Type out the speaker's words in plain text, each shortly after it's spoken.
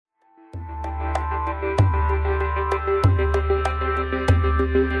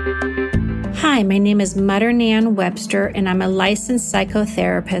Hi, my name is Mutter Nan Webster, and I'm a licensed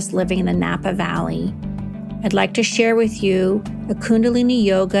psychotherapist living in the Napa Valley. I'd like to share with you a Kundalini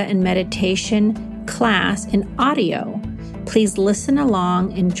Yoga and meditation class in audio. Please listen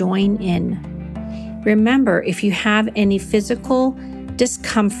along and join in. Remember, if you have any physical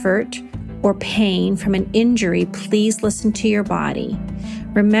discomfort or pain from an injury, please listen to your body.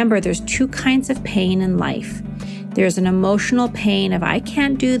 Remember, there's two kinds of pain in life. There's an emotional pain of, I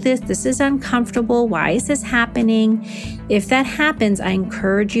can't do this is uncomfortable, why is this happening? If that happens, I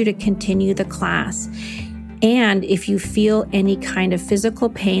encourage you to continue the class. And if you feel any kind of physical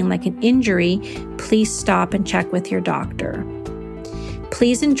pain like an injury, please stop and check with your doctor.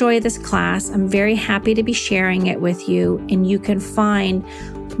 Please enjoy this class. I'm very happy to be sharing it with you, and you can find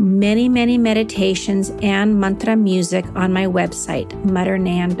many meditations and mantra music on my website,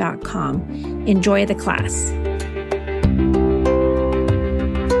 mutternan.com. Enjoy the class.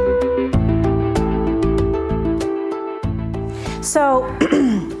 So,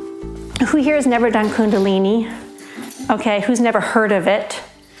 who here has never done Kundalini? Okay, who's never heard of it?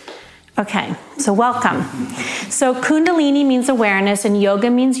 Okay, so welcome. So Kundalini means awareness and yoga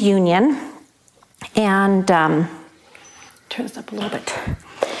means union. And turn this up a little bit.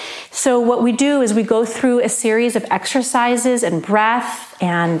 So what we do is we go through a series of exercises and breath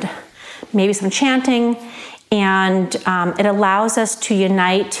and maybe some chanting. And it allows us to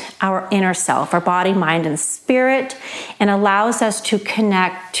unite our inner self, our body, mind, and spirit, and allows us to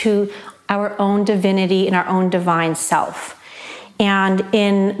connect to our own divinity and our own divine self. And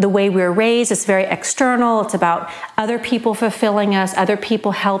in the way we're raised, it's very external. It's about other people fulfilling us, other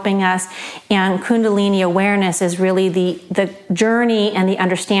people helping us. And Kundalini awareness is really the journey and the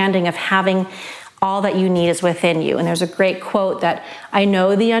understanding of having all that you need is within you. And there's a great quote that, I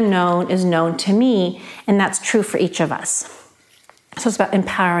know the unknown is known to me, and that's true for each of us. So it's about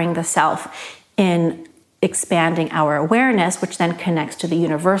empowering the self in expanding our awareness, which then connects to the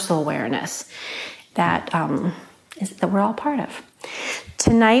universal awareness that we're all part of.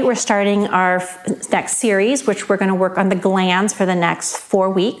 Tonight we're starting our next series, which we're going to work on the glands for the next 4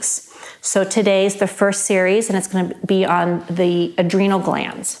 weeks. So today's the first series, and it's going to be on the adrenal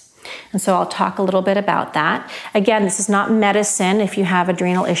glands. And so I'll talk a little bit about that. Again, this is not medicine. If you have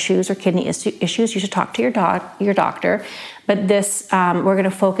adrenal issues or kidney issues, you should talk to your doctor. But this, we're going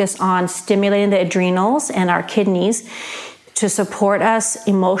to focus on stimulating the adrenals and our kidneys to support us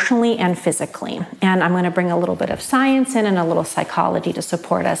emotionally and physically. And I'm going to bring a little bit of science in and a little psychology to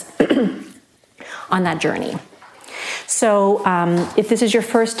support us on that journey. So if this is your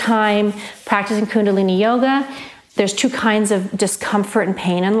first time practicing Kundalini Yoga, there's two kinds of discomfort and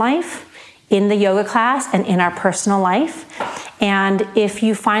pain in life, in the yoga class and in our personal life. And if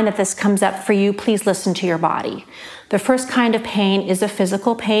you find that this comes up for you, please listen to your body. The first kind of pain is a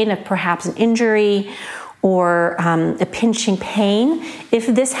physical pain of perhaps an injury or a pinching pain. If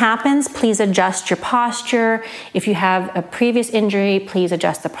this happens, please adjust your posture. If you have a previous injury, please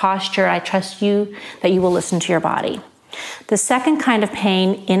adjust the posture. I trust you that you will listen to your body. The second kind of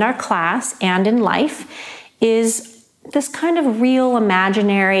pain in our class and in life is this kind of real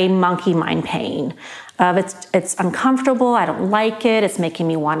imaginary monkey mind pain of it's uncomfortable, I don't like it, it's making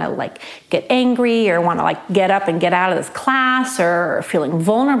me want to get angry or want to get up and get out of this class or feeling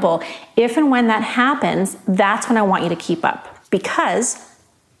vulnerable. If and when that happens, that's when I want you to keep up, because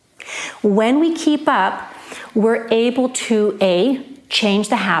when we keep up, we're able to A, change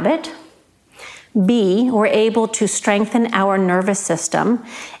the habit, B, we're able to strengthen our nervous system,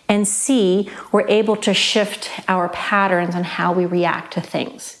 and C, we're able to shift our patterns on how we react to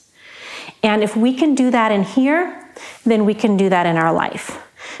things. And if we can do that in here, then we can do that in our life.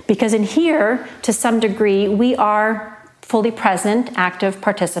 Because in here, to some degree, we are fully present, active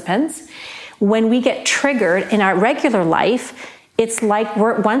participants. When we get triggered in our regular life, it's like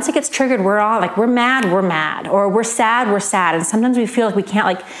once it gets triggered, we're mad, or we're sad. And sometimes we feel like we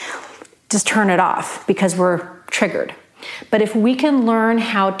can't just turn it off because we're triggered. But if we can learn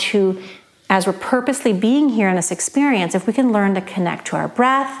how to, as we're purposely being here in this experience, if we can learn to connect to our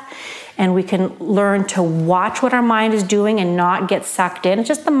breath, and we can learn to watch what our mind is doing and not get sucked in. It's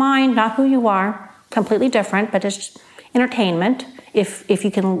just the mind, not who you are, completely different, but it's just entertainment if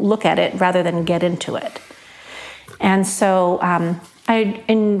you can look at it rather than get into it. And so I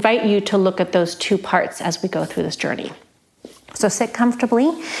invite you to look at those two parts as we go through this journey. So sit comfortably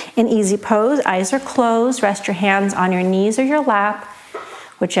in easy pose. Eyes are closed. Rest your hands on your knees or your lap,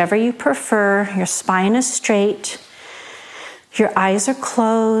 whichever you prefer. Your spine is straight. Your eyes are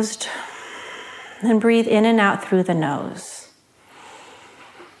closed. And breathe in and out through the nose.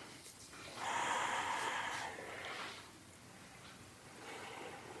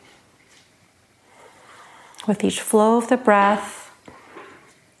 With each flow of the breath,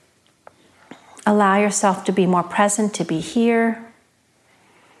 allow yourself to be more present, to be here.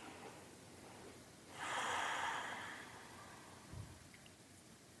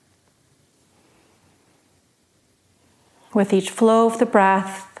 With each flow of the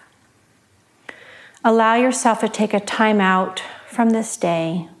breath, allow yourself to take a time out from this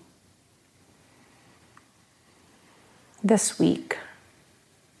day, this week,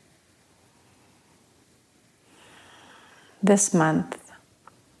 this month,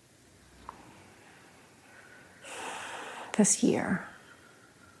 this year.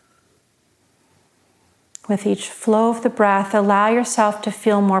 With each flow of the breath, allow yourself to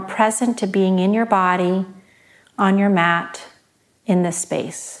feel more present to being in your body, on your mat, in this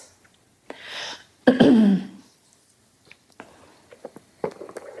space.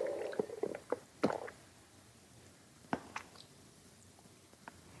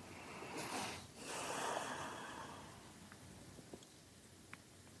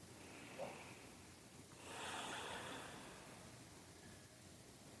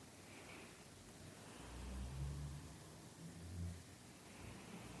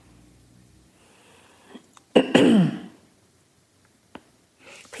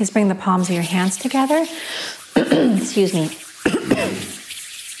 Please bring the palms of your hands together. Excuse me.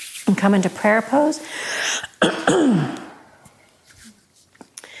 And come into prayer pose.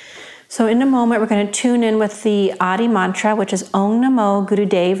 So in a moment, we're going to tune in with the Adi mantra, which is Om Namo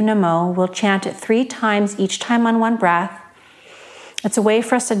Gurudev Namo. We'll chant it 3 times, each time on one breath. It's a way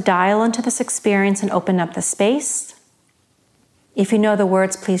for us to dial into this experience and open up the space. If you know the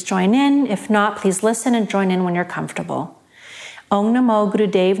words, please join in. If not, please listen and join in when you're comfortable. Om Namo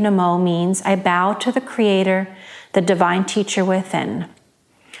Gurudev Namo means I bow to the Creator, the divine teacher within.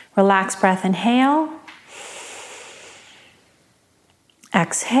 Relax breath, inhale.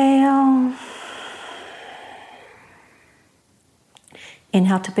 Exhale.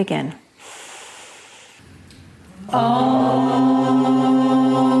 Inhale to begin.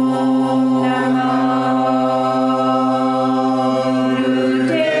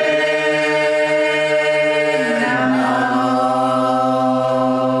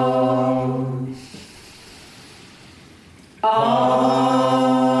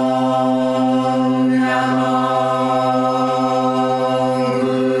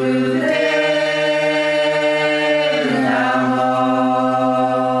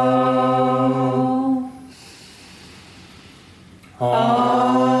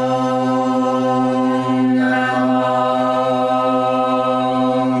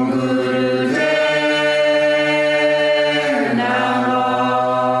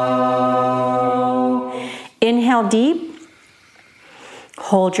 Inhale deep,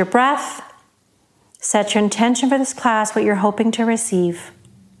 hold your breath, set your intention for this class, what you're hoping to receive.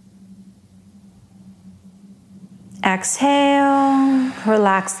 Exhale,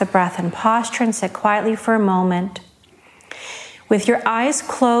 relax the breath and posture and sit quietly for a moment. With your eyes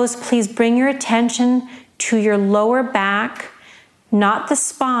closed, please bring your attention to your lower back, not the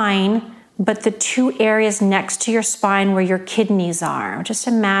spine, but the 2 areas next to your spine where your kidneys are. Just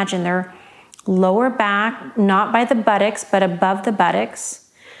imagine they're lower back, not by the buttocks, but above the buttocks.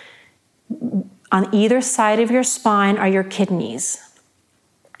 On either side of your spine are your kidneys.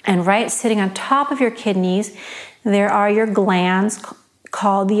 And right sitting on top of your kidneys, there are your glands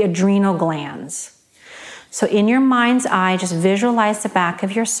called the adrenal glands. So in your mind's eye, just visualize the back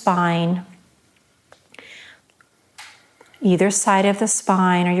of your spine. Either side of the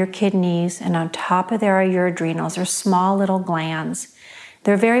spine are your kidneys, and on top of there are your adrenals. They're small little glands.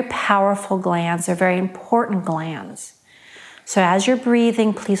 They're very powerful glands. They're very important glands. So as you're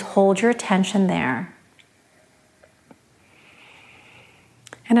breathing, please hold your attention there.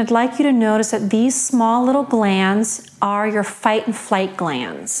 And I'd like you to notice that these small little glands are your fight and flight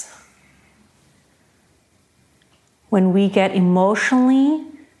glands. When we get emotionally,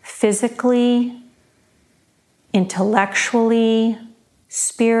 physically, intellectually,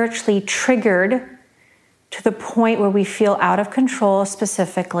 spiritually triggered to the point where we feel out of control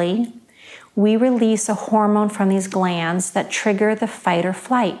specifically, we release a hormone from these glands that trigger the fight or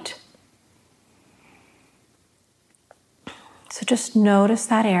flight. So just notice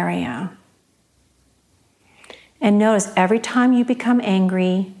that area. And notice every time you become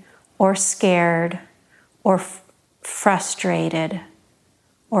angry or scared or frustrated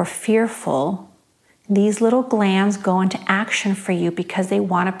or fearful, these little glands go into action for you because they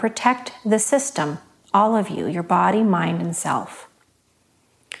want to protect the system. All of you, your body, mind, and self.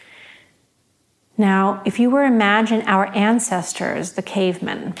 Now, if you were to imagine our ancestors, the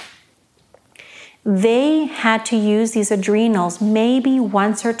cavemen, they had to use these adrenals maybe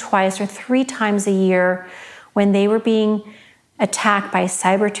once or twice or 3 times a year when they were being attacked by a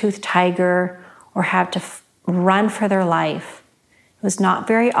saber-toothed tiger or had to run for their life. It was not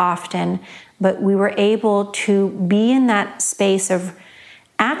very often, but we were able to be in that space of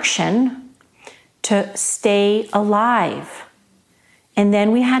action to stay alive. And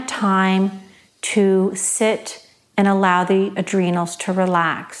then we had time to sit and allow the adrenals to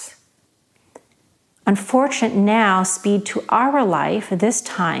relax. Unfortunate now, speed to our life, this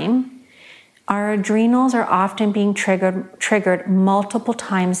time, our adrenals are often being triggered multiple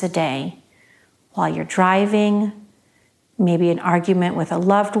times a day. While you're driving, maybe an argument with a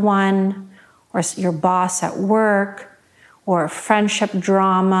loved one, or your boss at work, or a friendship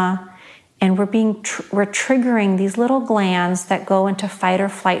drama, and we're triggering these little glands that go into fight or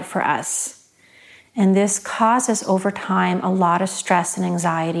flight for us. And this causes over time a lot of stress and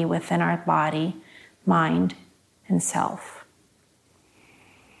anxiety within our body, mind, and self.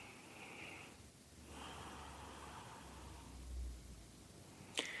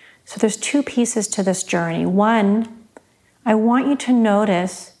 So there's two pieces to this journey. One, I want you to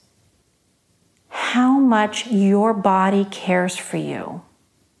notice how much your body cares for you.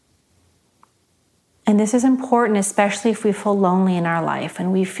 And this is important, especially if we feel lonely in our life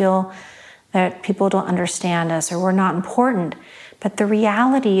and we feel that people don't understand us or we're not important. But the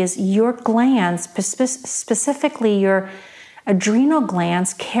reality is your glands, specifically your adrenal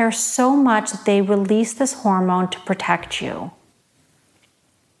glands, care so much that they release this hormone to protect you.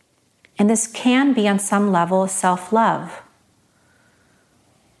 And this can be on some level self-love.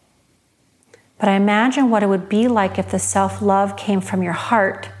 But I imagine what it would be like if the self-love came from your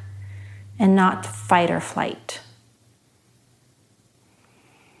heart and not fight or flight.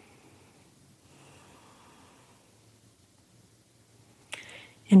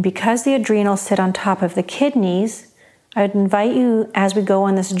 And because the adrenals sit on top of the kidneys, I would invite you, as we go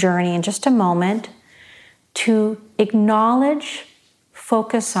on this journey in just a moment, to acknowledge,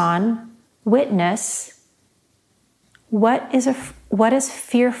 focus on, witness what is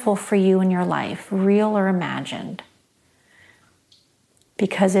fearful for you in your life, real or imagined.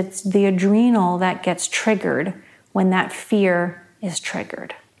 Because it's the adrenal that gets triggered when that fear is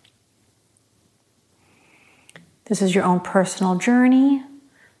triggered. This is your own personal journey.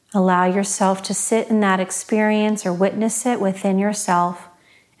 Allow yourself to sit in that experience or witness it within yourself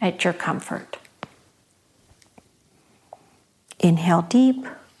at your comfort. Inhale deep.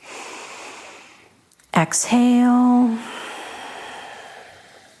 Exhale.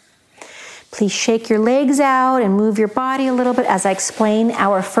 Please shake your legs out and move your body a little bit as I explain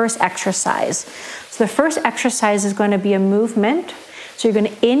our first exercise. So the first exercise is going to be a movement. So you're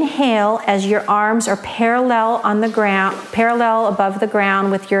going to inhale as your arms are parallel on the ground, parallel above the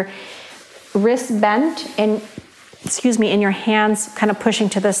ground with your wrists bent and, and your hands kind of pushing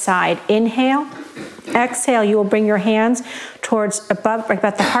to the side. Inhale. Exhale, you will bring your hands towards above,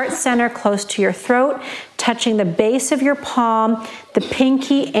 about the heart center, close to your throat, touching the base of your palm, the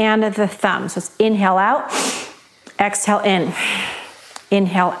pinky, and the thumb. So it's inhale out, exhale in.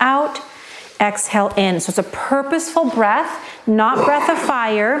 Inhale out, exhale in. So it's a purposeful breath, not breath of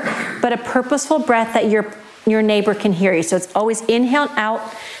fire, but a purposeful breath that your neighbor can hear you. So it's always inhale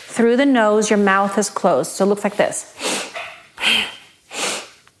out through the nose, your mouth is closed. So it looks like this.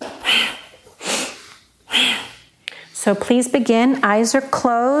 So please begin. Eyes are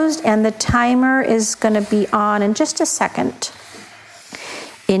closed and the timer is going to be on in just a second.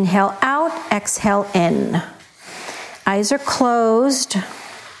 Inhale out, exhale in. Eyes are closed.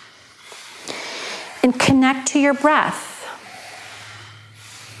 And connect to your breath.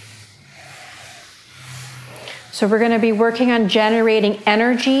 So we're going to be working on generating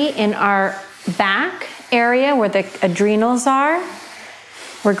energy in our back area where the adrenals are.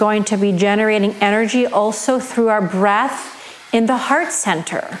 We're going to be generating energy also through our breath in the heart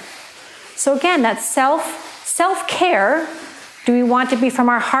center. So again, that's self-care. Do we want to be from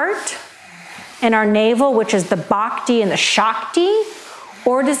our heart and our navel, which is the bhakti and the shakti?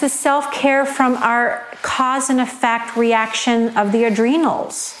 Or does the self-care from our cause and effect reaction of the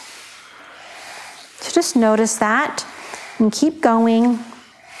adrenals? So just notice that and keep going.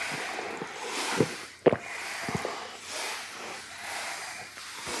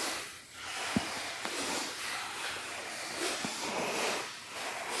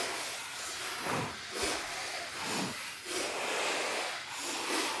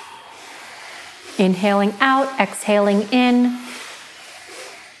 Inhaling out, exhaling in.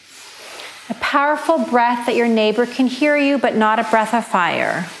 A powerful breath that your neighbor can hear you, but not a breath of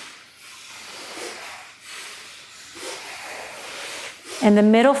fire. And the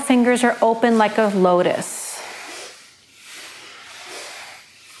middle fingers are open like a lotus.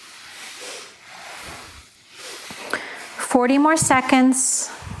 40 more seconds.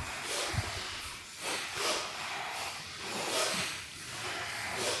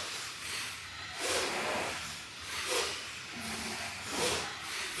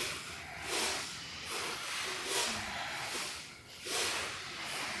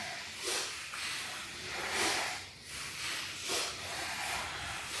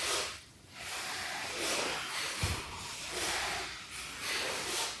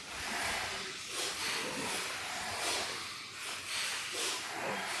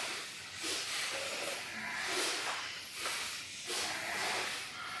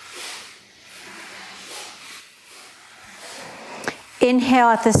 Inhale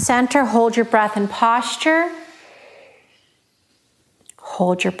at the center, hold your breath in posture.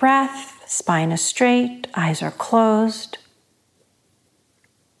 Hold your breath, spine is straight, eyes are closed.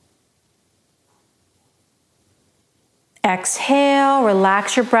 Exhale,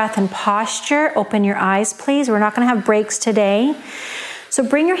 relax your breath and posture. Open your eyes, please. We're not going to have breaks today. So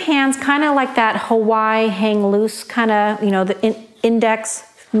bring your hands kind of like that Hawaii hang loose, kind of, the index,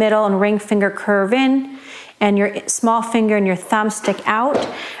 middle, and ring finger curve in, and your small finger and your thumb stick out.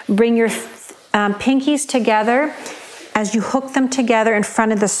 Bring your pinkies together. As you hook them together in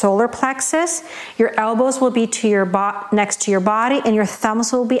front of the solar plexus, your elbows will be to your next to your body, and your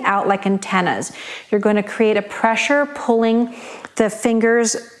thumbs will be out like antennas. You're going to create a pressure pulling the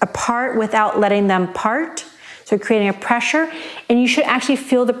fingers apart without letting them part. So creating a pressure, and you should actually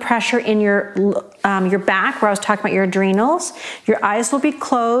feel the pressure in your back, where I was talking about your adrenals. Your eyes will be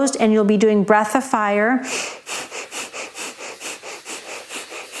closed, and you'll be doing breath of fire.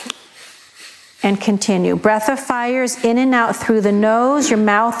 And continue. Breath of fire is in and out through the nose. Your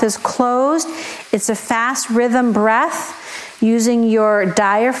mouth is closed. It's a fast rhythm breath using your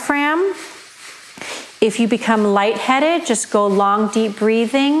diaphragm. If you become lightheaded, just go long, deep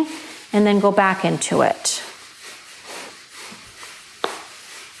breathing and then go back into it.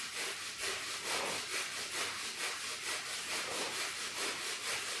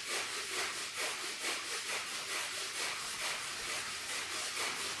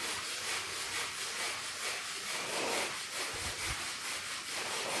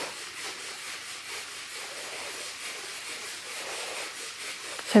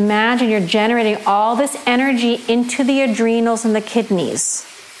 So imagine you're generating all this energy into the adrenals and the kidneys.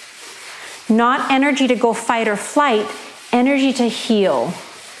 Not energy to go fight or flight, energy to heal,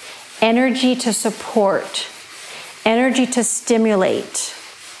 energy to support, energy to stimulate.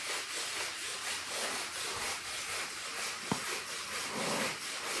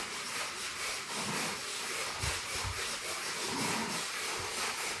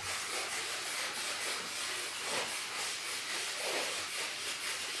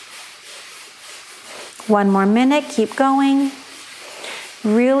 One more minute, keep going.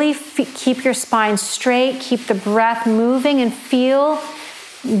 Really keep your spine straight, keep the breath moving, and feel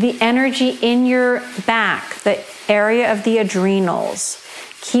the energy in your back, the area of the adrenals.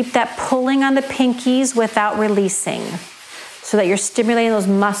 Keep that pulling on the pinkies without releasing, so that you're stimulating those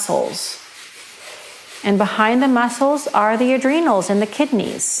muscles. And behind the muscles are the adrenals and the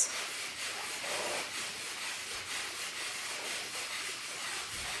kidneys.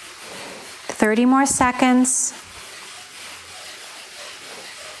 Thirty more seconds.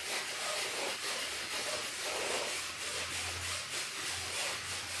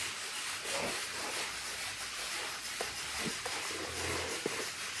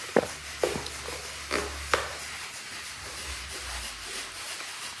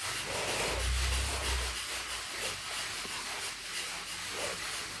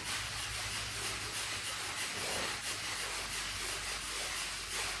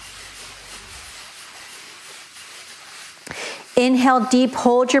 Inhale deep,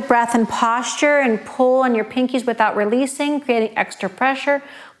 hold your breath in posture, and pull on your pinkies without releasing, creating extra pressure.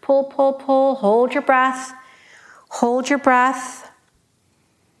 Pull, pull, pull, hold your breath. Hold your breath.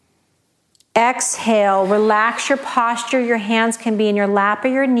 Exhale, relax your posture. Your hands can be in your lap or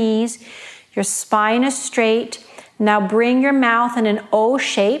your knees. Your spine is straight. Now bring your mouth in an O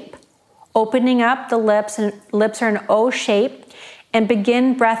shape, opening up the lips, and lips are an O shape. And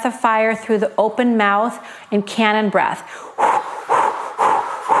begin breath of fire through the open mouth in cannon breath.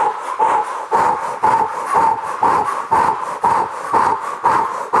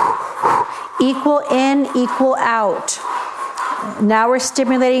 Equal in, equal out. Now we're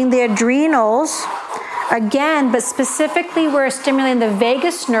stimulating the adrenals again, but specifically we're stimulating the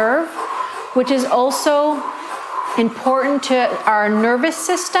vagus nerve, which is also important to our nervous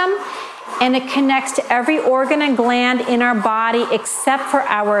system. And it connects to every organ and gland in our body except for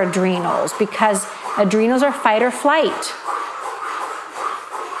our adrenals, because adrenals are fight or flight.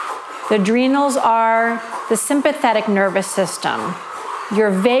 The adrenals are the sympathetic nervous system. Your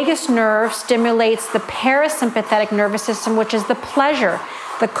vagus nerve stimulates the parasympathetic nervous system, which is the pleasure,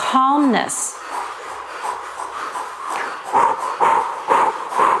 the calmness.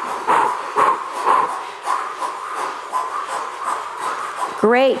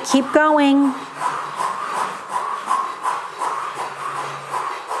 Great, keep going.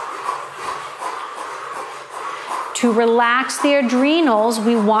 To relax the adrenals,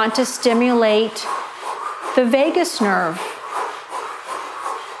 we want to stimulate the vagus nerve.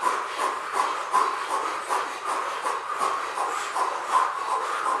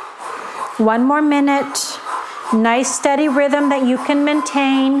 One more minute. Nice steady rhythm that you can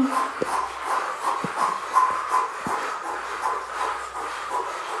maintain.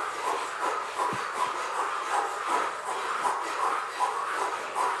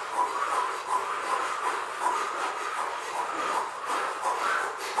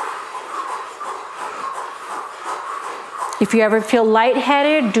 If you ever feel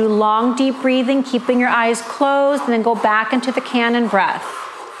lightheaded, do long, deep breathing, keeping your eyes closed, and then go back into the cannon breath.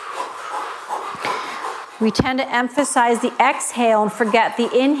 We tend to emphasize the exhale and forget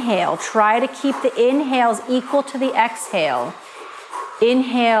the inhale. Try to keep the inhales equal to the exhale.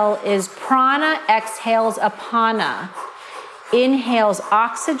 Inhale is prana, exhales apana. Inhales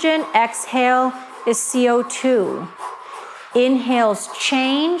oxygen, exhale is CO2. Inhales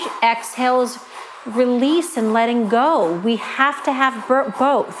change, exhales release and letting go. We have to have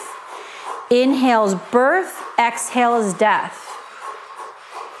both. Inhales birth, exhale is death.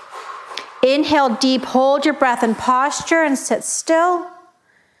 Inhale deep, hold your breath in posture and sit still.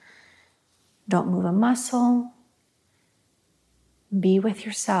 Don't move a muscle. Be with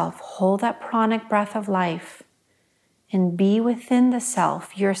yourself. Hold that pranic breath of life and be within the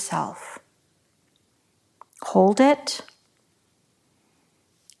self, yourself. Hold it.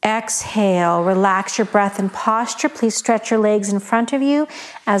 Exhale, relax your breath and posture. Please stretch your legs in front of you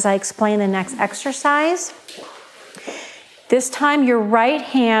as I explain the next exercise. This time your right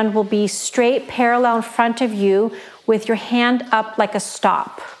hand will be straight parallel in front of you with your hand up like a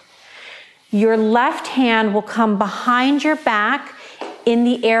stop. Your left hand will come behind your back in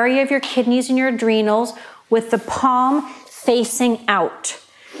the area of your kidneys and your adrenals with the palm facing out.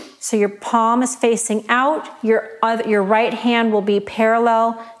 So your palm is facing out, your right hand will be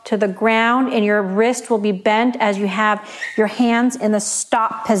parallel to the ground, and your wrist will be bent as you have your hands in the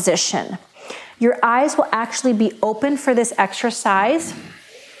stop position. Your eyes will actually be open for this exercise,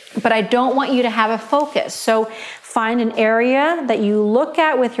 but I don't want you to have a focus. So find an area that you look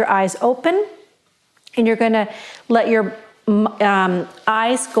at with your eyes open, and you're going to let your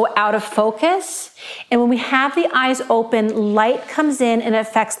eyes go out of focus. And when we have the eyes open, light comes in and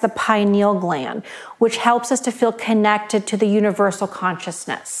affects the pineal gland, which helps us to feel connected to the universal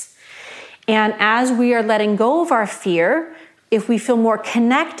consciousness. And as we are letting go of our fear, if we feel more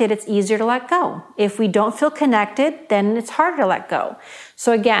connected, it's easier to let go. If we don't feel connected, then it's harder to let go.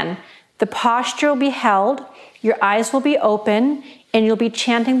 So again, the posture will be held, your eyes will be open, and you'll be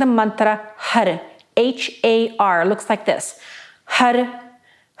chanting the mantra Har. H-A-R, looks like this. Har,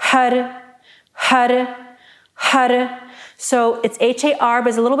 har, har, har. So it's H-A-R, but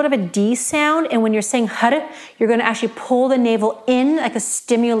it's a little bit of a D sound. And when you're saying har, you're going to actually pull the navel in like a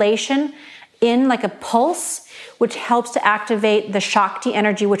stimulation, in like a pulse, which helps to activate the Shakti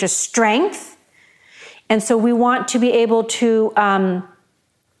energy, which is strength. And so we want to be able to,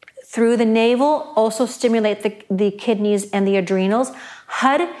 through the navel, also stimulate the kidneys and the adrenals.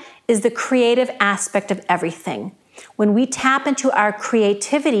 Har is the creative aspect of everything. When we tap into our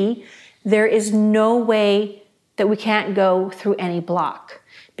creativity, there is no way that we can't go through any block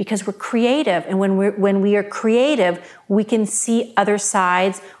because we're creative. And when we are creative, we can see other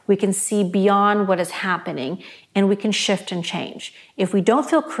sides, we can see beyond what is happening, and we can shift and change. If we don't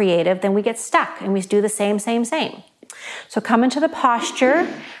feel creative, then we get stuck and we do the same. So come into the posture.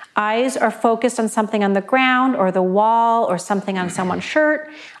 Eyes are focused on something on the ground or the wall or something on someone's shirt.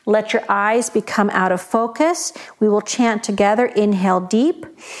 Let your eyes become out of focus. We will chant together. Inhale deep.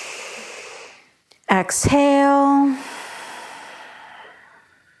 Exhale.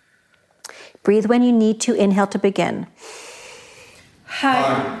 Breathe when you need to. Inhale to begin.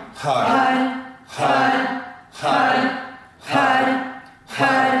 Har, har, har, har, har,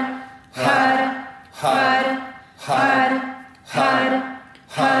 har, har, har, har, har, har.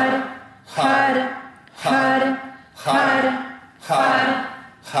 Har, har, har, har, har, har,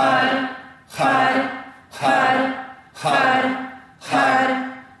 har, har, har, har,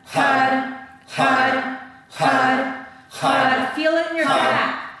 har, har, har, har. Feel it in your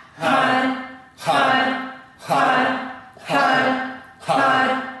back. Har, har, har, har, har,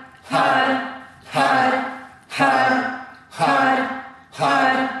 har, har,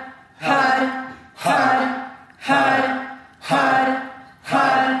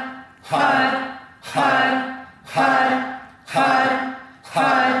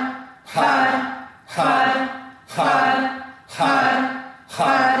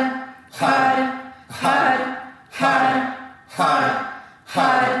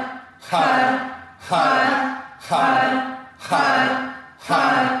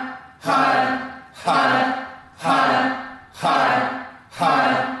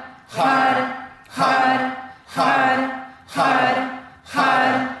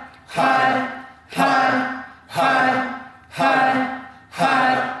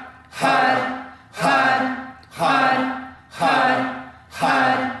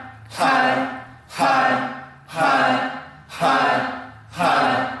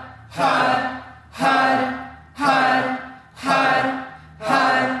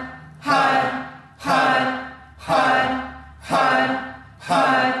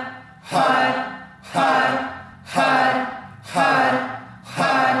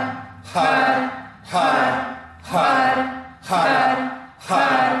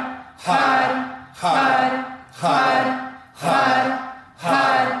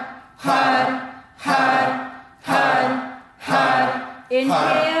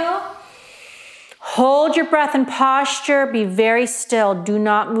 Inhale. Hold your breath and posture. Be very still. Do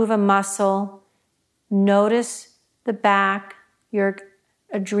not move a muscle. Notice the back, your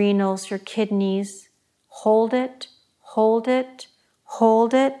adrenals, your kidneys. Hold it, hold it,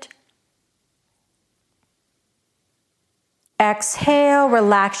 hold it. Exhale,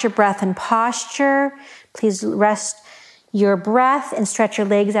 relax your breath and posture. Please rest your breath and stretch your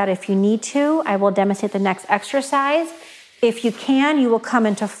legs out if you need to. I will demonstrate the next exercise. If you can, you will come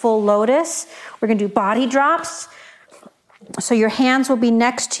into full lotus. We're going to do body drops. So your hands will be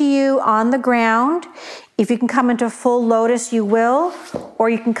next to you on the ground. If you can come into full lotus, you will. Or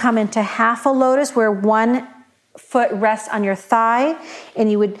you can come into half a lotus where one foot rests on your thigh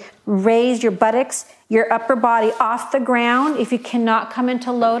and you would raise your buttocks, your upper body off the ground. If you cannot come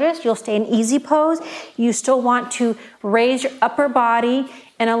into lotus, you'll stay in easy pose. You still want to raise your upper body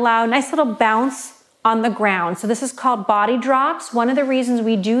and allow a nice little bounce on the ground. So this is called body drops. One of the reasons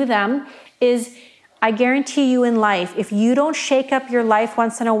we do them is, I guarantee you in life, if you don't shake up your life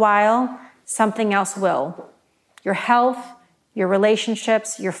once in a while, something else will. Your health, your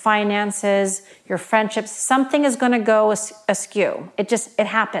relationships, your finances, your friendships, something is going to go askew. It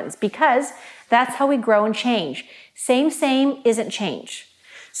happens because that's how we grow and change. Same isn't change.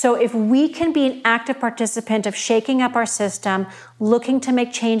 So if we can be an active participant of shaking up our system, looking to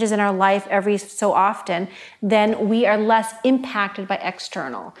make changes in our life every so often, then we are less impacted by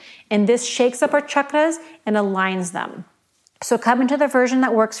external. And this shakes up our chakras and aligns them. So come into the version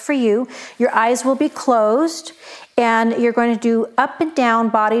that works for you. Your eyes will be closed and you're going to do up and down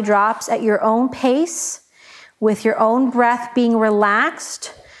body drops at your own pace with your own breath being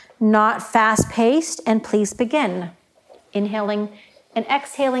relaxed, not fast-paced. And please begin. Inhaling and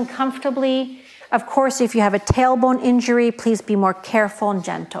exhaling comfortably. Of course, if you have a tailbone injury, please be more careful and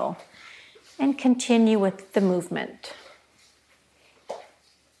gentle. And continue with the movement.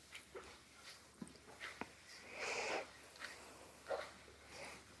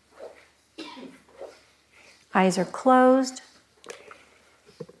 Eyes are closed.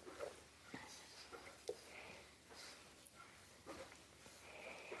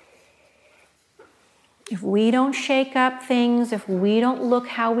 If we don't shake up things, if we don't look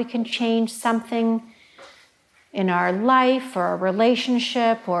how we can change something in our life or our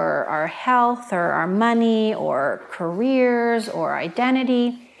relationship or our health or our money or careers or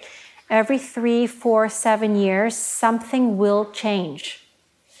identity, every 3, 4, 7 years, something will change.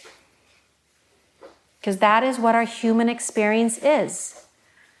 Because that is what our human experience is.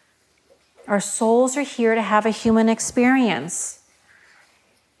 Our souls are here to have a human experience.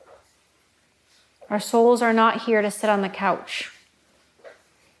 Our souls are not here to sit on the couch.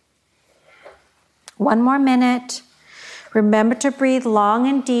 1 more minute. Remember to breathe long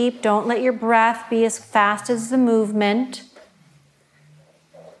and deep. Don't let your breath be as fast as the movement.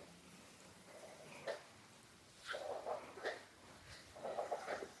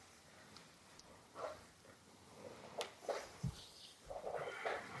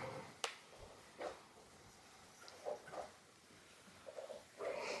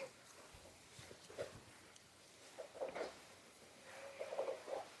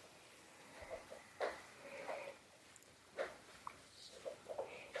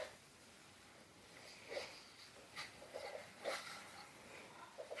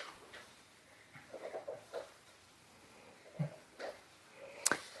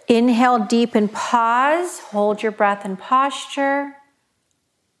 Inhale deep and pause. Hold your breath and posture.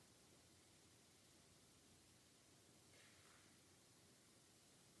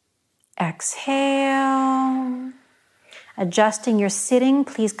 Exhale. Adjusting your sitting,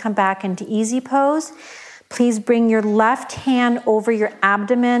 please come back into easy pose. Please bring your left hand over your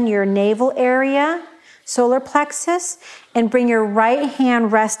abdomen, your navel area. solar plexus, and bring your right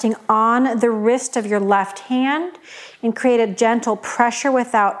hand resting on the wrist of your left hand and create a gentle pressure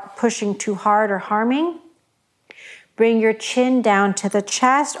without pushing too hard or harming. Bring your chin down to the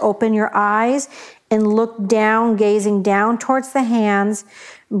chest, open your eyes and look down, gazing down towards the hands,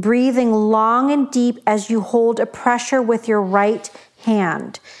 breathing long and deep as you hold a pressure with your right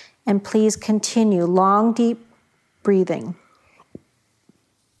hand. And please continue, long, deep breathing.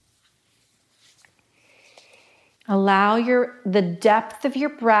 Allow the depth of your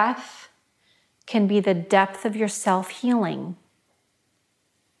breath can be the depth of your self-healing.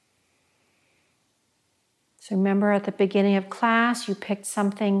 So remember at the beginning of class, you picked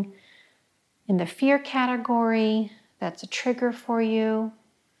something in the fear category that's a trigger for you.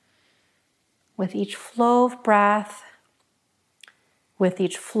 With each flow of breath, with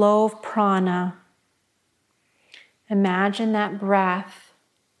each flow of prana, imagine that breath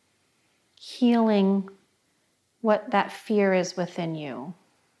healing what that fear is within you.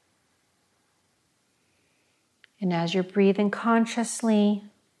 And as you're breathing consciously,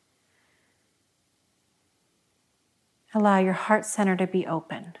 allow your heart center to be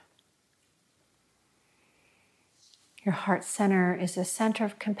open. Your heart center is a center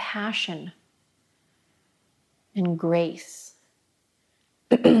of compassion and grace.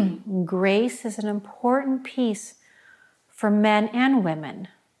 Grace is an important piece for men and women,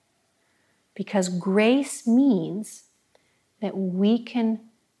 because grace means that we can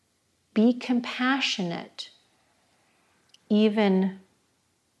be compassionate even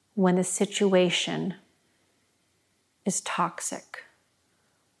when the situation is toxic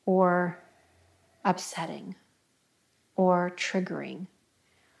or upsetting or triggering.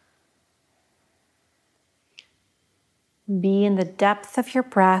 Be in the depth of your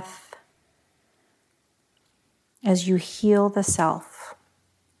breath as you heal the self.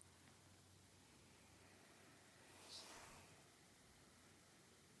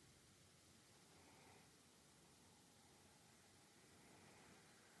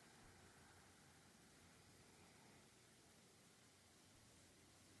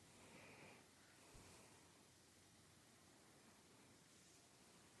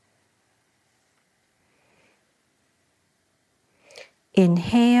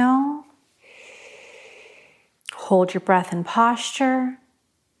 Inhale, hold your breath in posture.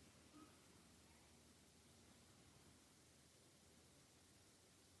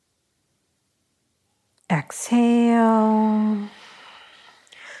 Exhale.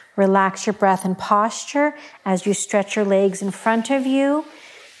 Relax your breath and posture as you stretch your legs in front of you.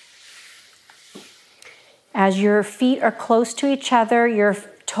 As your feet are close to each other, your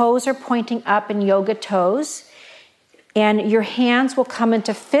toes are pointing up in yoga toes. And your hands will come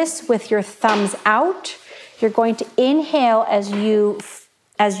into fists with your thumbs out. You're going to inhale as you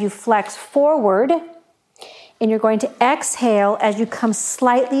flex forward. And you're going to exhale as you come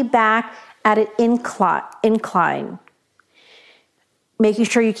slightly back at an incline. Making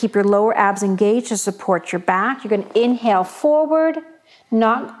sure you keep your lower abs engaged to support your back. You're going to inhale forward.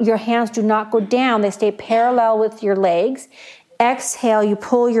 Your hands do not go down. They stay parallel with your legs. Exhale, you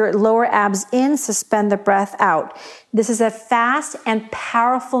pull your lower abs in, suspend the breath out. This is a fast and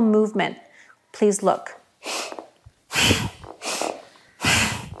powerful movement. Please look.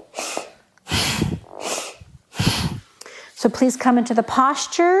 So please come into the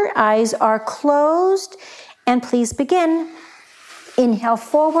posture. Eyes are closed. And please begin. Inhale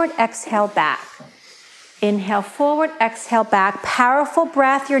forward, exhale back. Inhale forward, exhale back. Powerful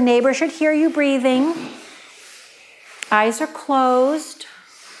breath. Your neighbor should hear you breathing. Eyes are closed.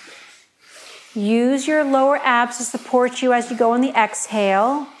 Use your lower abs to support you as you go on the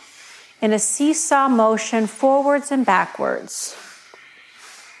exhale in a seesaw motion forwards and backwards.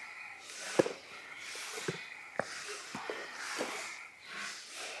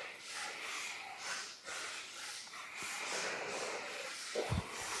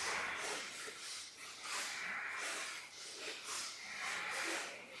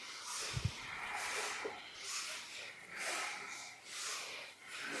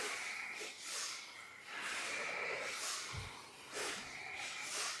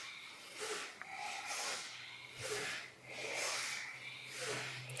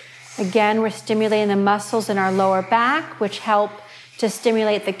 Again, we're stimulating the muscles in our lower back, which help to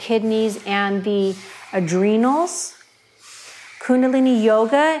stimulate the kidneys and the adrenals. Kundalini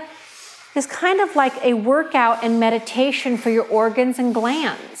yoga is kind of like a workout and meditation for your organs and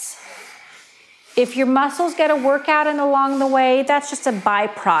glands. If your muscles get a workout in along the way, that's just a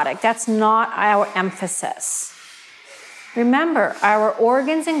byproduct. That's not our emphasis. Remember, our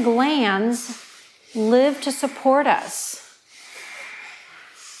organs and glands live to support us.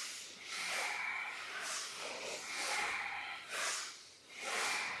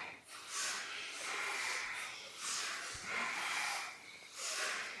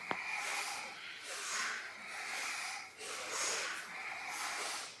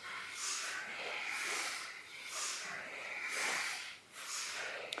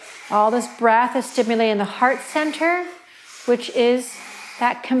 All this breath is stimulating the heart center, which is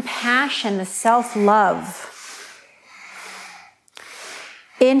that compassion, the self-love.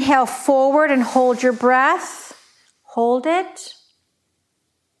 Inhale forward and hold your breath. Hold it.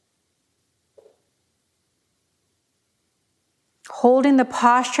 Holding the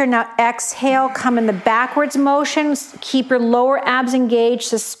posture. Now exhale, come in the backwards motion. Keep your lower abs engaged.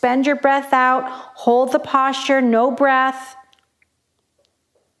 Suspend your breath out. Hold the posture, no breath.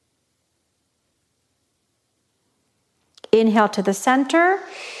 Inhale to the center.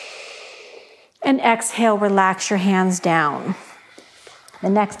 And exhale, relax your hands down. The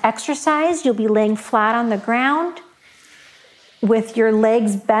next exercise, you'll be laying flat on the ground with your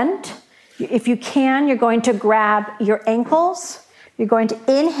legs bent. If you can, you're going to grab your ankles. You're going to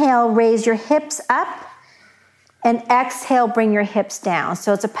inhale, raise your hips up, and exhale, bring your hips down.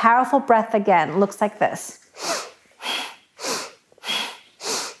 So it's a powerful breath again. It looks like this.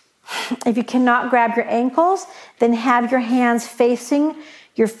 If you cannot grab your ankles, then have your hands facing,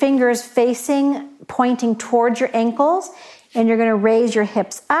 your fingers facing, pointing towards your ankles, and you're going to raise your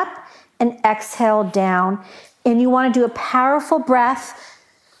hips up and exhale down. And you want to do a powerful breath.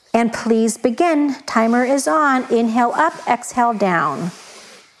 And please begin. Timer is on. Inhale up, exhale down.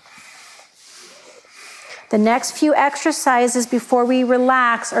 The next few exercises before we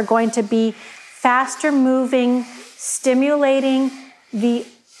relax are going to be faster moving, stimulating the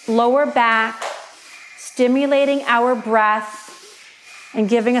lower back, stimulating our breath, and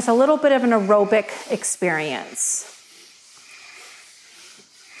giving us a little bit of an aerobic experience.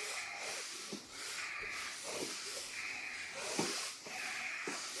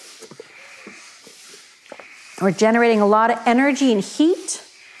 We're generating a lot of energy and heat.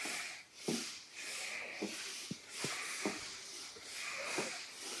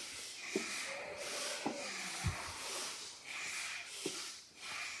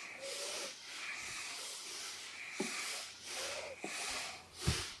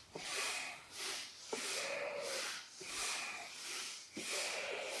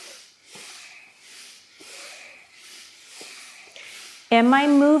 Am I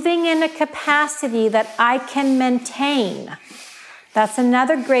moving in a capacity that I can maintain? That's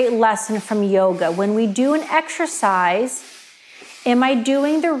another great lesson from yoga. When we do an exercise, am I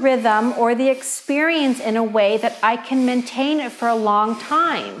doing the rhythm or the experience in a way that I can maintain it for a long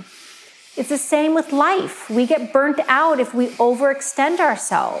time? It's the same with life. We get burnt out if we overextend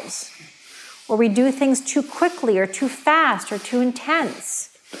ourselves, or we do things too quickly or too fast or too intense.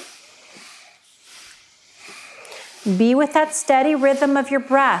 Be with that steady rhythm of your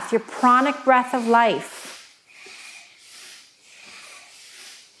breath, your pranic breath of life.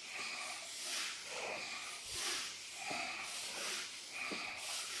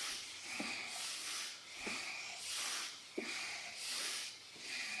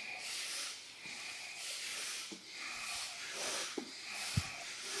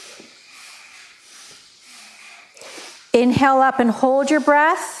 Inhale up and hold your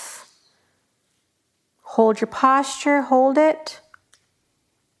breath. Hold your posture, hold it.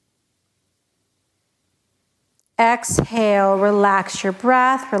 Exhale, relax your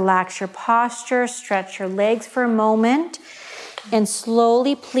breath, relax your posture, stretch your legs for a moment, and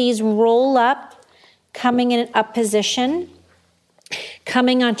slowly please roll up, coming in an up position.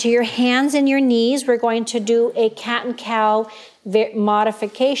 Coming onto your hands and your knees, we're going to do a cat and cow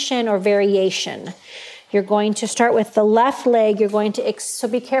modification or variation. You're going to start with the left leg. You're going to, so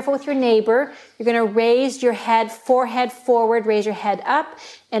be careful with your neighbor. You're going to raise your head, forehead forward, raise your head up,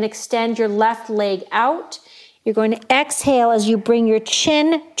 and extend your left leg out. You're going to exhale as you bring your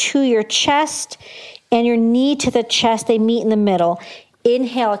chin to your chest and your knee to the chest. They meet in the middle.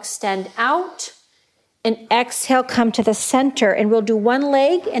 Inhale, extend out, and exhale, come to the center. And we'll do one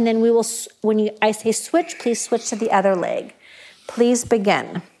leg, and then we will, I say switch, please switch to the other leg. Please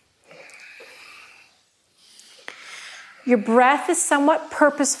begin. Your breath is somewhat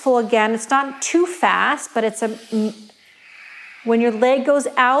purposeful again. It's not too fast, but when your leg goes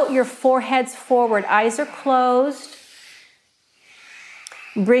out, your forehead's forward. Eyes are closed.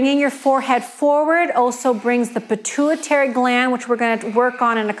 Bringing your forehead forward also brings the pituitary gland, which we're going to work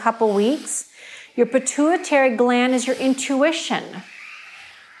on in a couple weeks. Your pituitary gland is your intuition.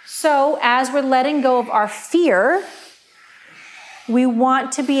 So as we're letting go of our fear, we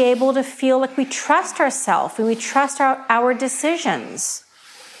want to be able to feel like we trust ourselves and we trust our decisions.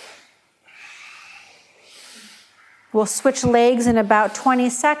 We'll switch legs in about 20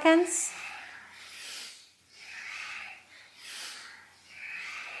 seconds.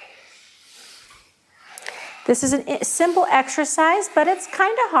 This is a simple exercise, but it's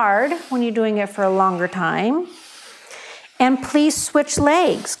kind of hard when you're doing it for a longer time. And please switch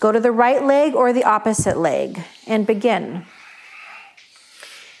legs. Go to the right leg or the opposite leg and begin.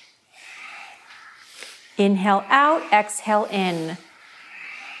 Inhale out, exhale in.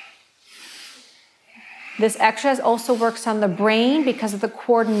 This exercise also works on the brain because of the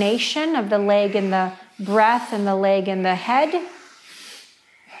coordination of the leg and the breath and the leg and the head.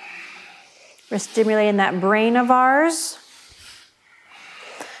 We're stimulating that brain of ours.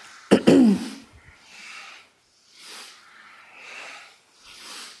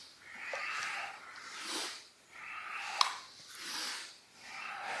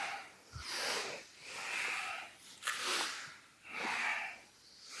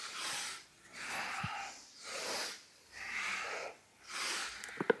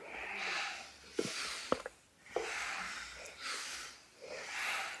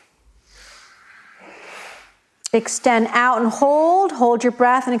 Extend out and hold. Hold your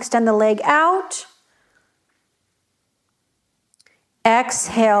breath and extend the leg out.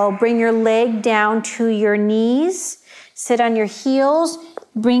 Exhale, bring your leg down to your knees. Sit on your heels.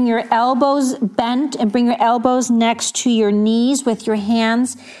 Bring your elbows bent and bring your elbows next to your knees with your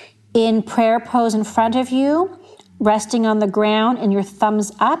hands in prayer pose in front of you, resting on the ground and your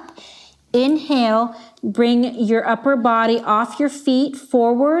thumbs up. Inhale, bring your upper body off your feet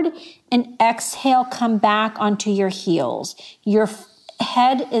forward, and exhale, come back onto your heels. Your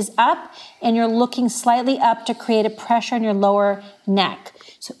head is up and you're looking slightly up to create a pressure in your lower neck.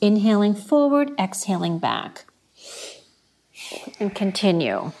 So inhaling forward, exhaling back. And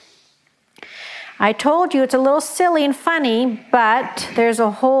continue. I told you it's a little silly and funny, but there's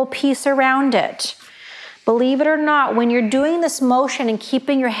a whole piece around it. Believe it or not, when you're doing this motion and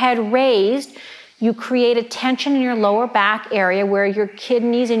keeping your head raised, you create a tension in your lower back area where your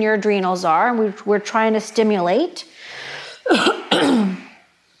kidneys and your adrenals are, and we're trying to stimulate.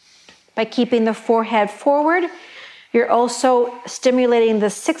 By keeping the forehead forward, you're also stimulating the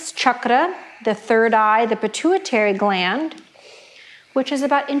sixth chakra, the third eye, the pituitary gland, which is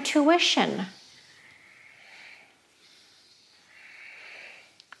about intuition.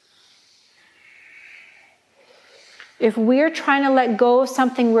 If we're trying to let go of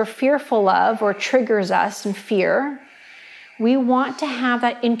something we're fearful of or triggers us in fear, we want to have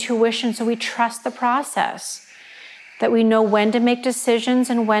that intuition so we trust the process, that we know when to make decisions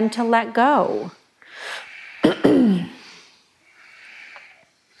and when to let go.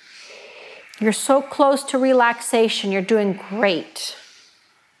 You're so close to relaxation. You're doing great.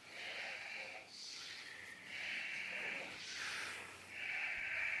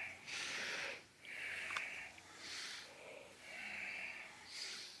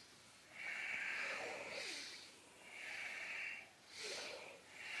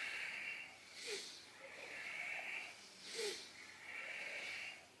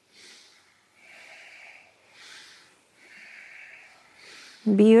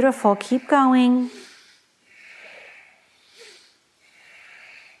 Beautiful. Keep going.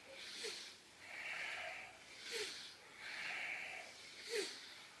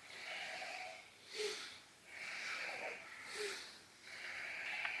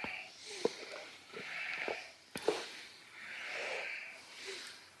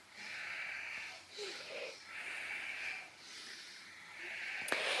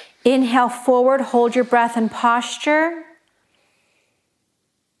 Inhale forward, hold your breath in posture.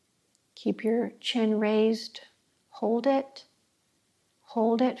 Keep your chin raised. Hold it.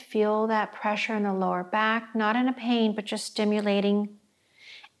 Hold it. Feel that pressure in the lower back, not in a pain, but just stimulating.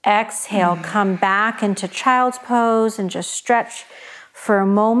 Exhale, come back into child's pose and just stretch for a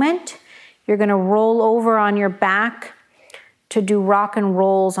moment. You're going to roll over on your back to do rock and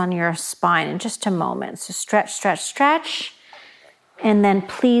rolls on your spine in just a moment. So stretch, stretch, stretch. And then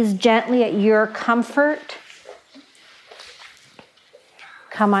please gently at your comfort,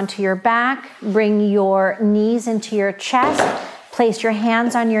 come onto your back, bring your knees into your chest, place your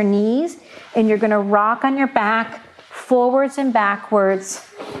hands on your knees, and you're going to rock on your back forwards and backwards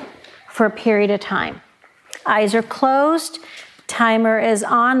for a period of time. Eyes are closed, timer is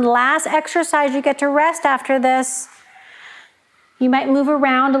on. Last exercise, you get to rest after this. You might move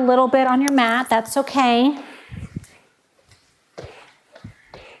around a little bit on your mat, that's okay.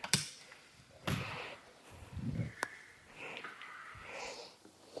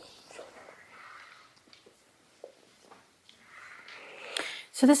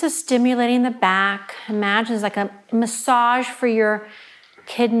 So this is stimulating the back. Imagine it's like a massage for your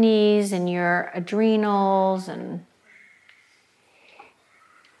kidneys and your adrenals, and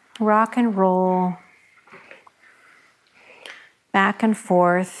rock and roll back and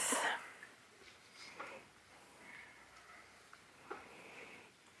forth.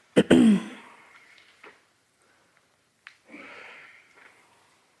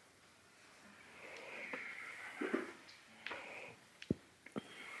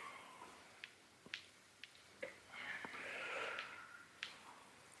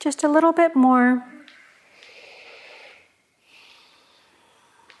 Just a little bit more.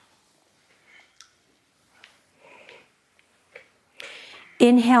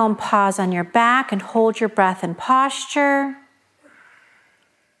 Inhale and pause on your back and hold your breath in posture.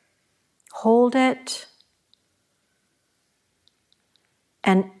 Hold it.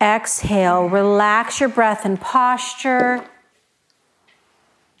 And exhale, relax your breath in posture.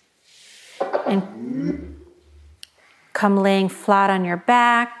 And come laying flat on your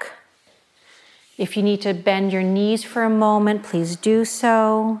back. If you need to bend your knees for a moment, please do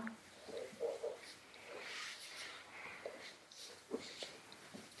so.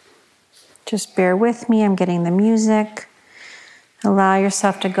 Just bear with me, I'm getting the music. Allow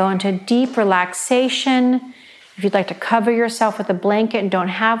yourself to go into deep relaxation. If you'd like to cover yourself with a blanket and don't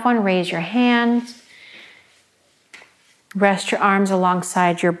have one, raise your hands. Rest your arms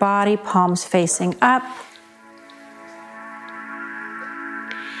alongside your body, palms facing up.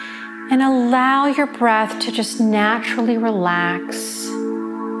 And allow your breath to just naturally relax.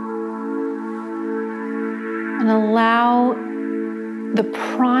 And allow the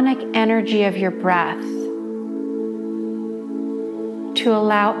pranic energy of your breath to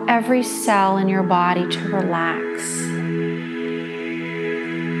allow every cell in your body to relax.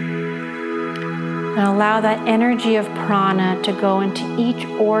 And allow that energy of prana to go into each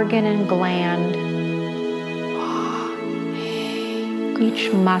organ and gland,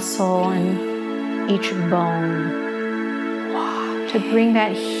 each muscle and each bone, to bring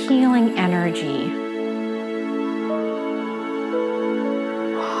that healing energy.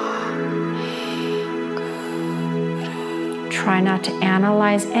 Try not to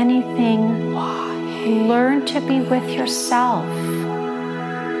analyze anything. Learn to be with yourself,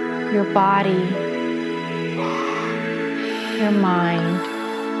 your body, your mind,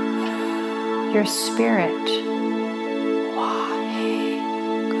 your spirit.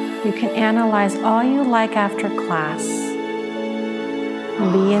 You can analyze all you like after class.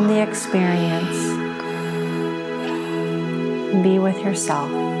 Be in the experience. Be with yourself.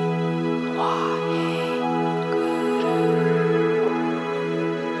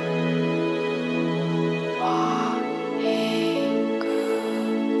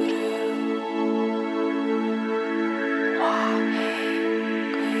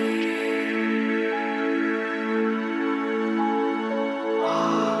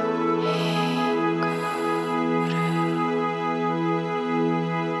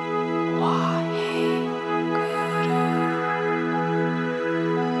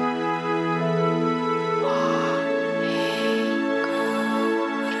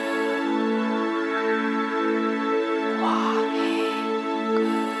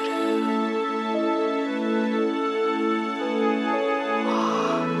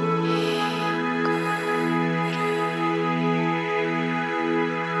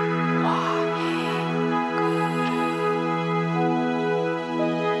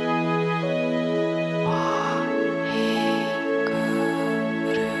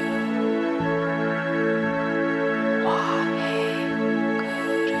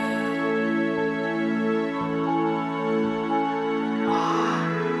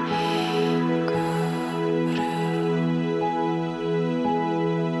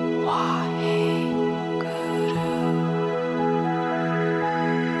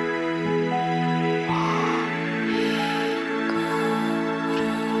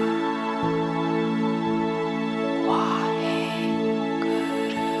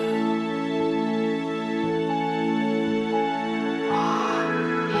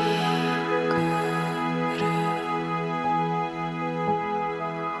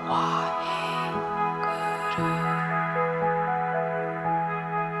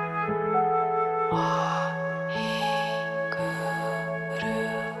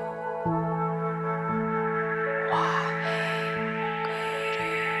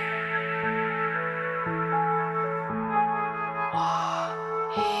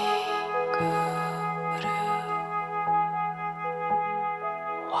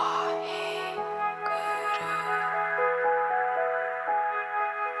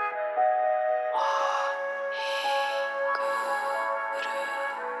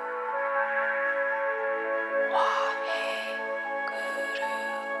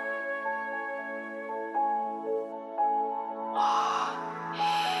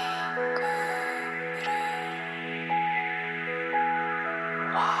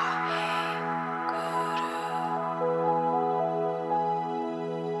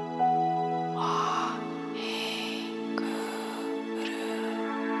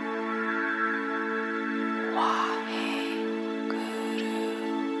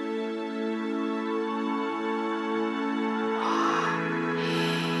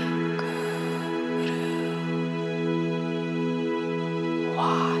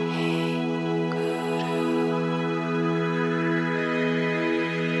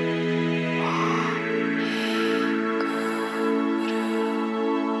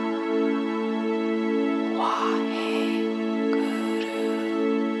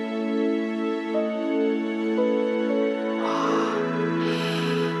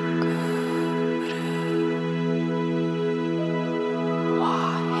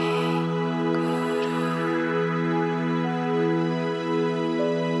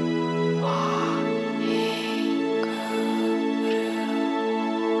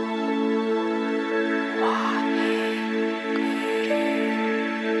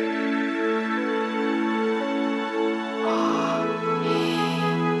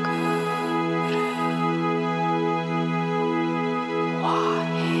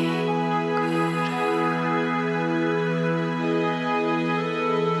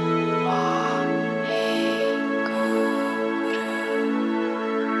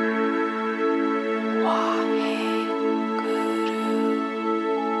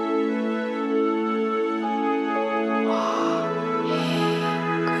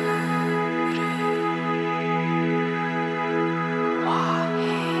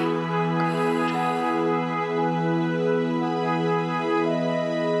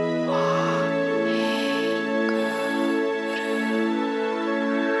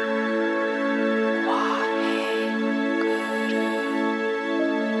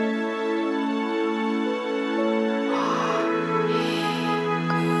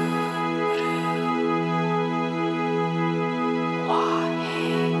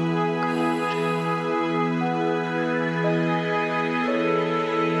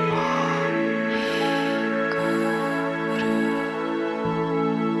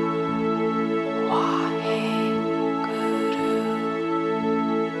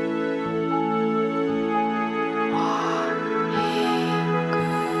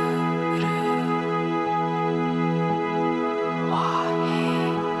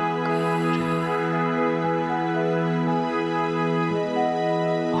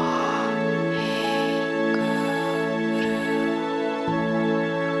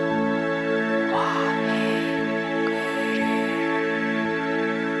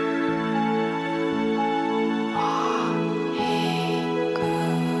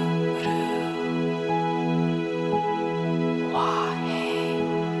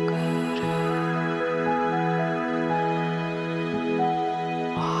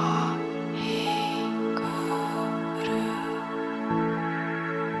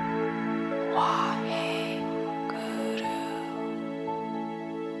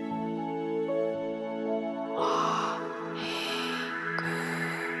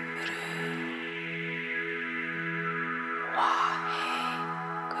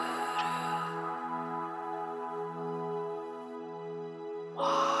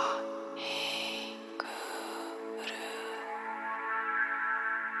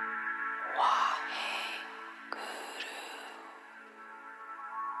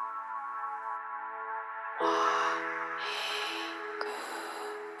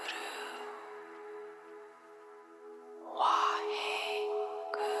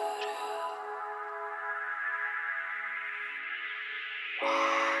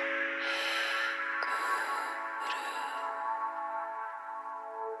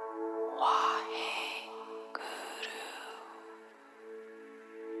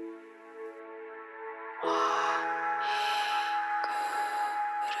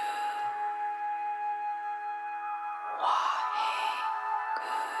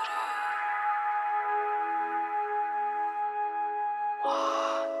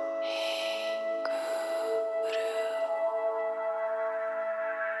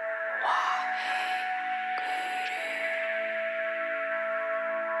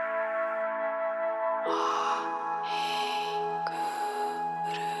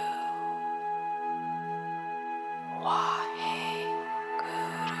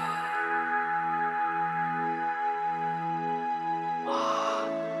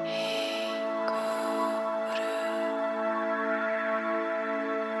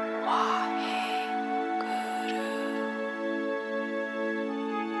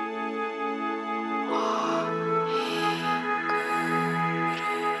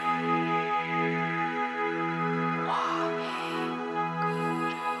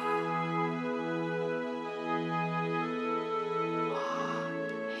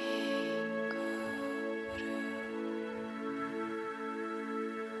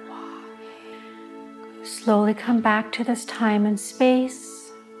 Slowly come back to this time and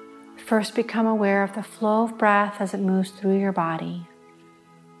space. First, become aware of the flow of breath as it moves through your body.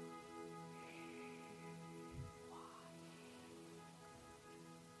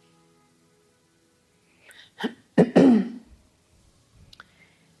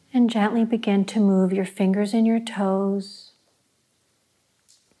 And gently begin to move your fingers and your toes.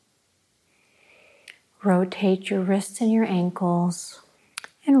 Rotate your wrists and your ankles.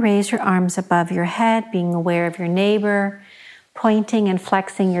 And raise your arms above your head, being aware of your neighbor, pointing and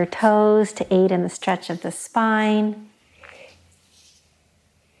flexing your toes to aid in the stretch of the spine.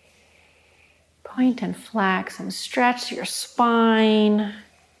 Point and flex and stretch your spine.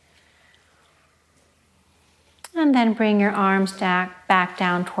 And then bring your arms back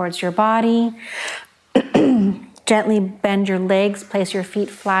down towards your body. Gently bend your legs, place your feet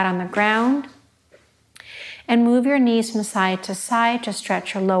flat on the ground. And move your knees from side to side to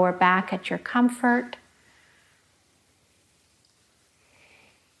stretch your lower back at your comfort.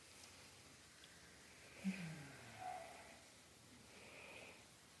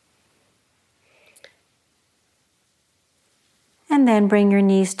 And then bring your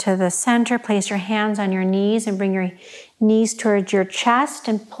knees to the center. Place your hands on your knees and bring your knees towards your chest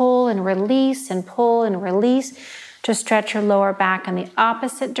and pull and release to stretch your lower back in the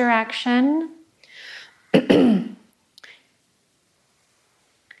opposite direction.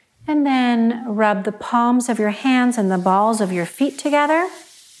 And then rub the palms of your hands and the balls of your feet together.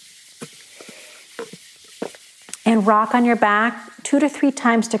 And rock on your back 2 to 3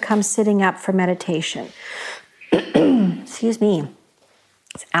 times to come sitting up for meditation. Excuse me.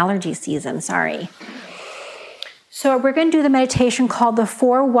 It's allergy season, sorry. So we're going to do the meditation called the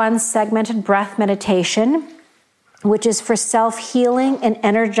 4-1 segmented breath meditation, which is for self-healing and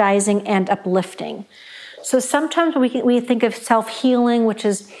energizing and uplifting. So sometimes we think of self-healing, which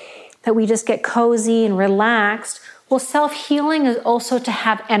is that we just get cozy and relaxed. Well, self-healing is also to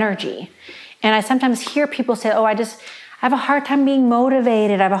have energy. And I sometimes hear people say, I have a hard time being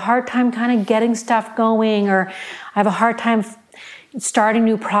motivated. I have a hard time kind of getting stuff going, or I have a hard time starting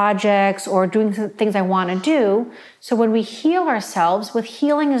new projects or doing things I want to do. So when we heal ourselves, with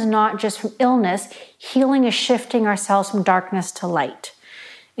healing is not just from illness. Healing is shifting ourselves from darkness to light.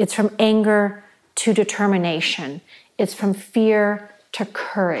 It's from anger to determination. It's from fear to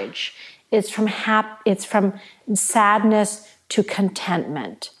courage. It's from sadness to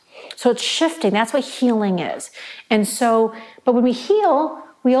contentment. So it's shifting. That's what healing is. And so, but when we heal,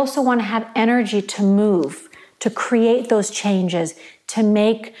 we also want to have energy to move, to create those changes, to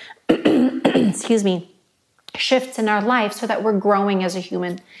make, shifts in our life so that we're growing as a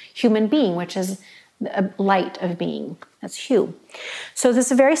human being, which is a light of being. That's Hugh. So this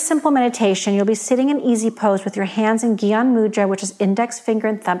is a very simple meditation. You'll be sitting in easy pose with your hands in Gyan Mudra, which is index finger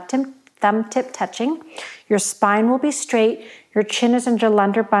and thumb tip touching. Your spine will be straight. Your chin is in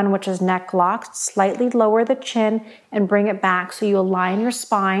Jalandhar Bandh, which is neck locked. Slightly lower the chin and bring it back so you align your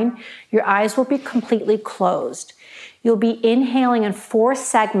spine. Your eyes will be completely closed. You'll be inhaling in 4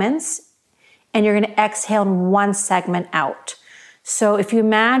 segments, and you're going to exhale in 1 segment out. So if you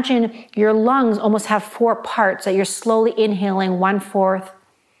imagine your lungs almost have 4 parts that you're slowly inhaling 1/4,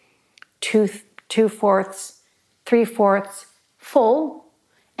 2/4, 3/4 full,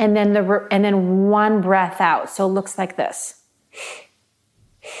 and then 1 breath out. So it looks like this.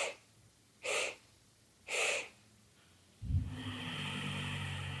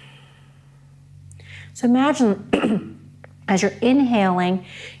 So imagine as you're inhaling,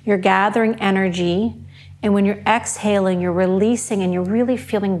 you're gathering energy, and when you're exhaling, you're releasing and you're really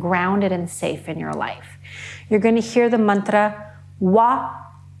feeling grounded and safe in your life. You're going to hear the mantra Wa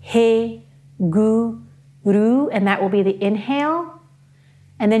He Gu Ru, and that will be the inhale.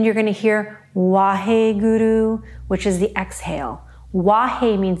 And then you're going to hear Waheguru, which is the exhale.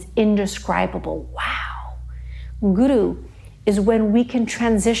 Wahe means indescribable. Wow. Guru is when we can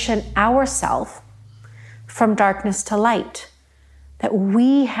transition ourselves from darkness to light. That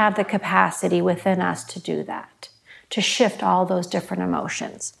we have the capacity within us to do that, to shift all those different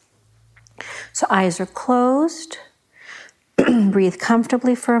emotions. So eyes are closed. Breathe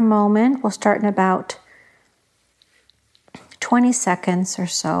comfortably for a moment. We'll start in about 20 seconds or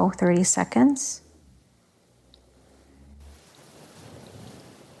so, 30 seconds.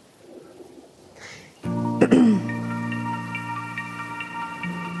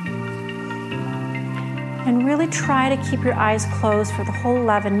 And really try to keep your eyes closed for the whole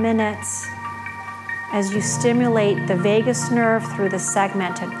 11 minutes as you stimulate the vagus nerve through the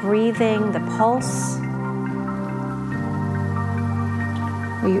segmented breathing, the pulse,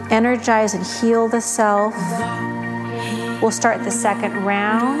 where you energize and heal the self. We'll start the second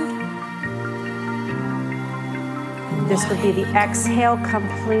round. This would be the exhale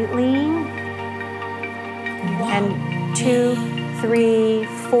completely. And 2, 3,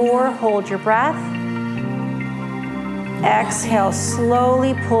 4, hold your breath. Exhale,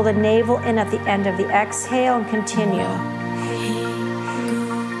 slowly pull the navel in at the end of the exhale and continue.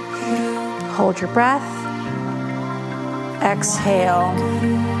 Hold your breath. Exhale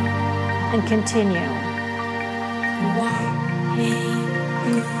and continue. Wow.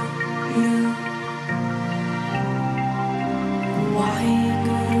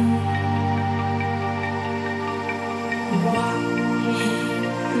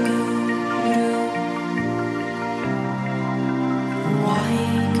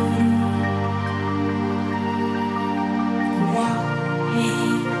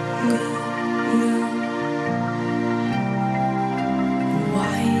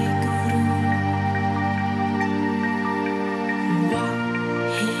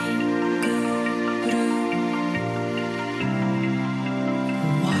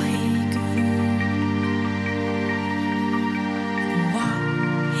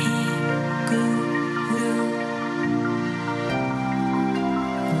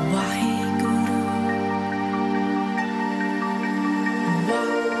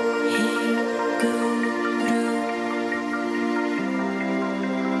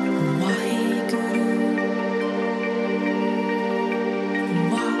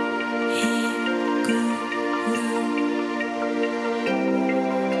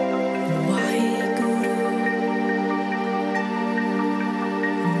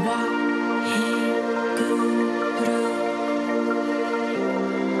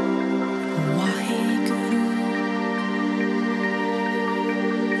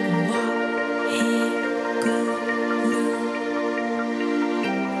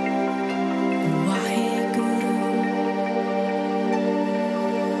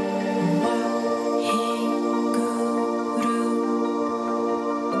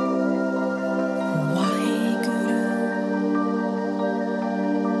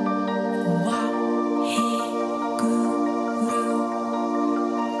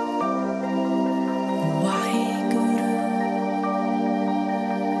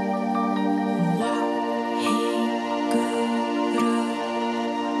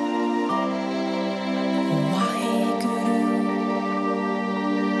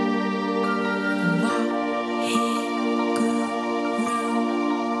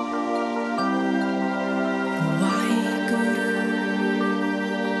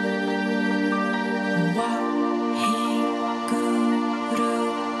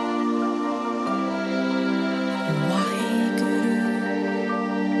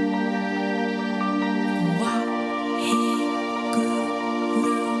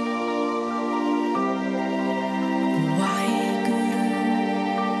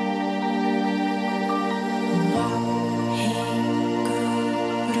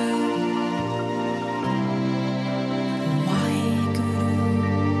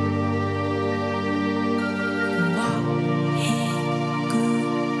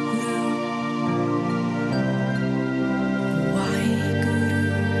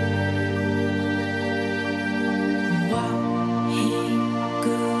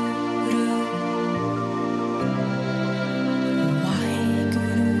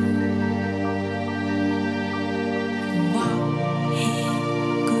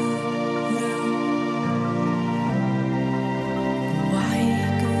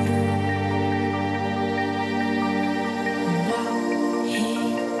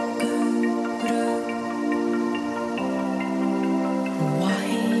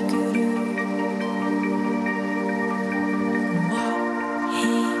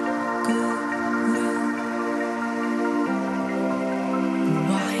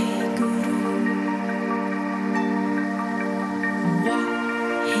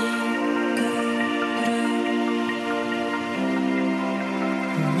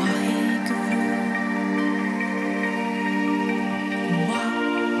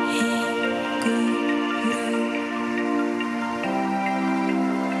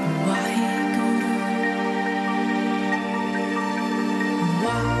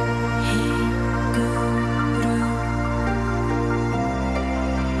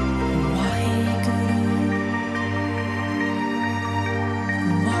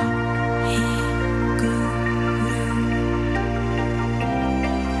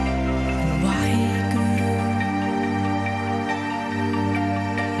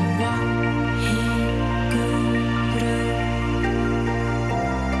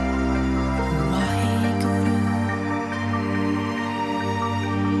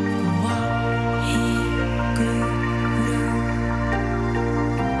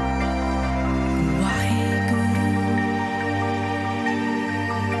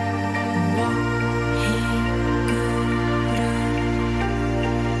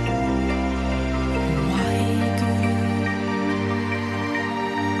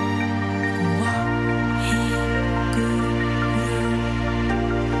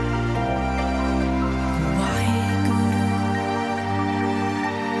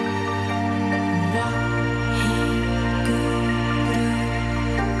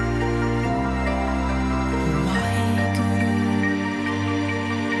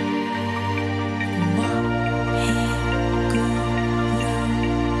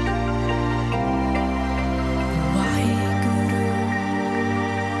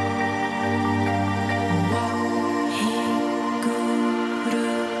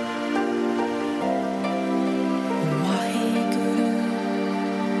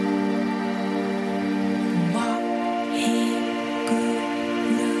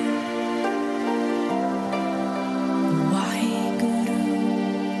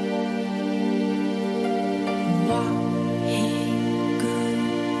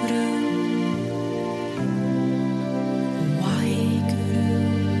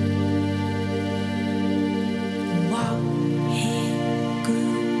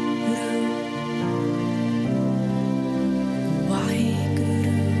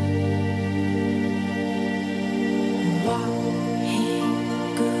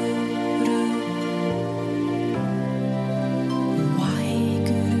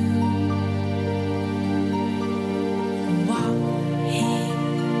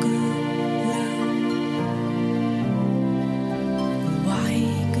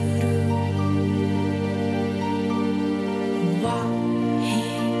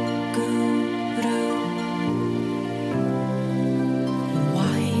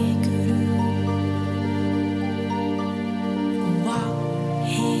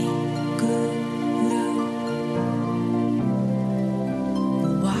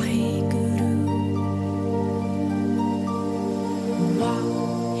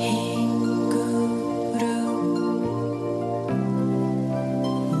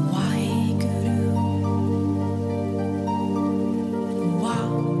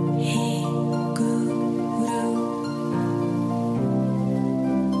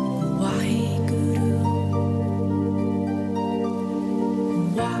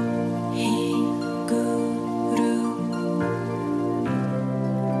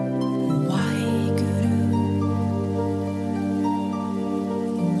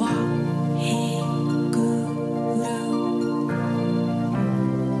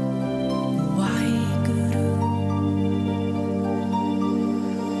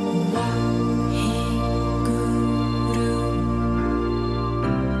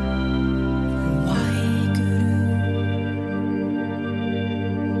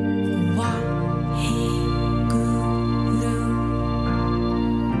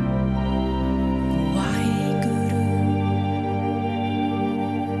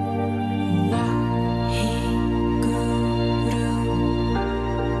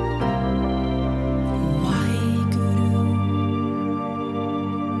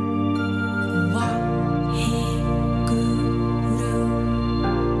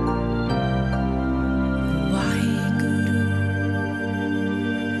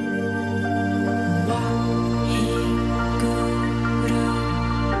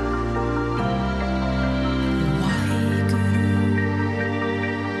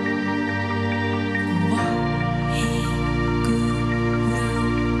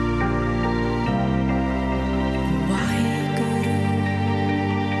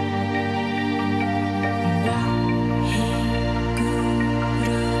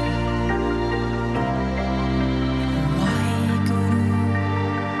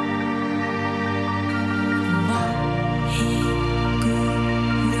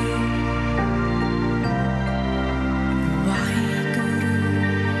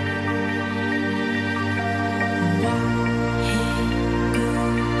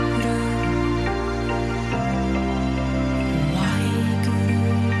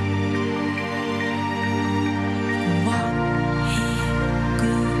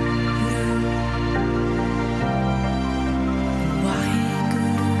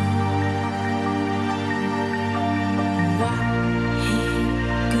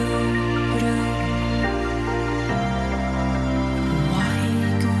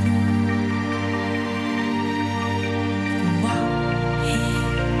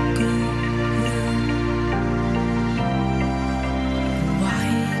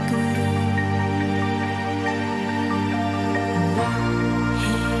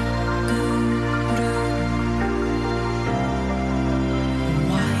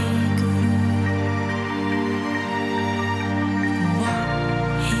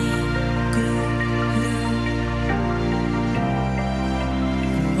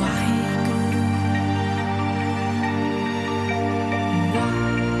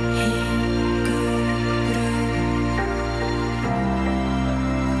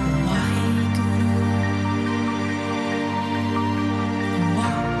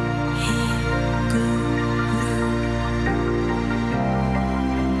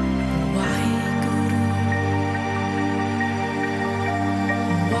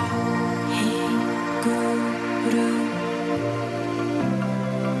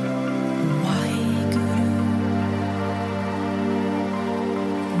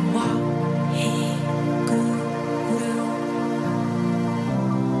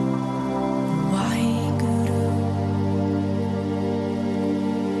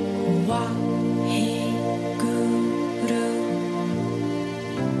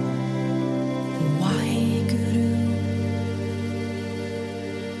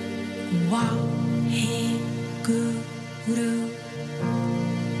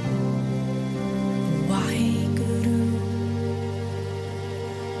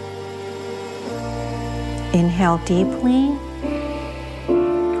 Inhale deeply,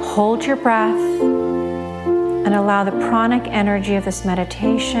 hold your breath, and allow the pranic energy of this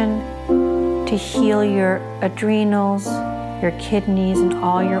meditation to heal your adrenals, your kidneys, and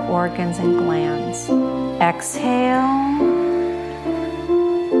all your organs and glands. Exhale.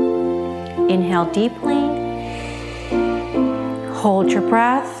 Inhale deeply, hold your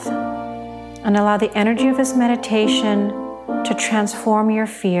breath, and allow the energy of this meditation to transform your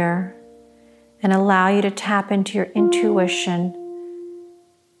fear and allow you to tap into your intuition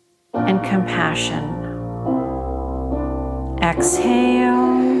and compassion.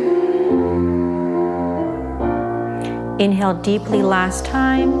 Exhale. Inhale deeply last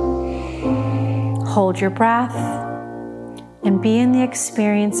time. Hold your breath and be in the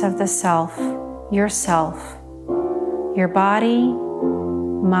experience of the self, yourself, your body,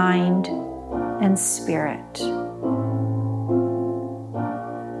 mind, and spirit.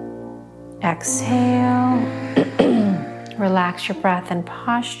 Exhale. Relax your breath and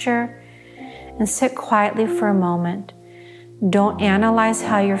posture and sit quietly for a moment. Don't analyze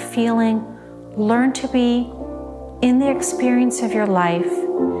how you're feeling. Learn to be in the experience of your life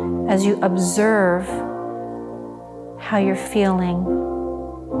as you observe how you're feeling.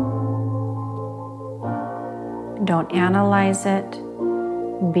 Don't analyze it.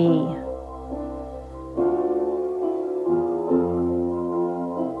 Be.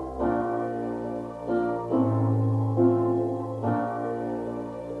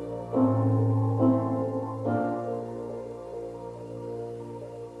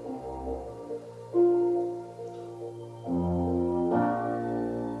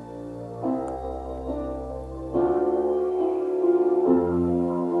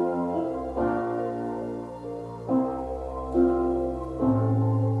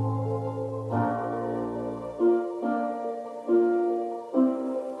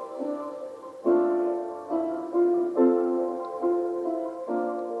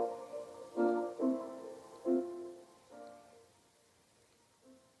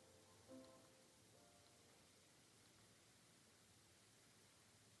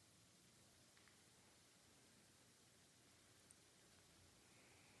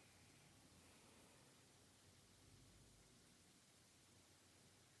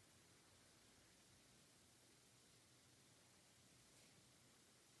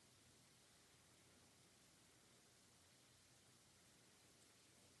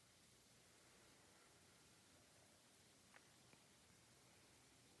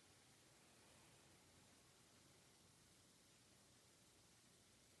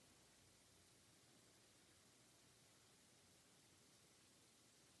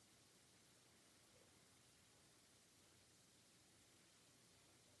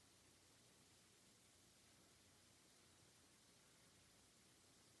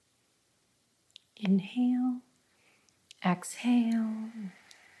 Inhale, exhale.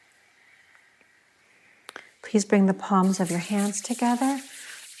 Please bring the palms of your hands together.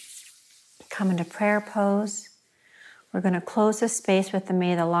 Come into prayer pose. We're going to close this space with the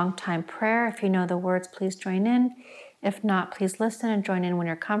May the Long Time prayer. If you know the words, please join in. If not, please listen and join in when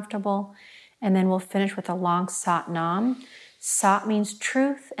you're comfortable. And then we'll finish with a long Sat Nam. Sat means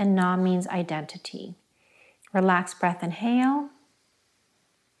truth and Nam means identity. Relaxed breath, inhale.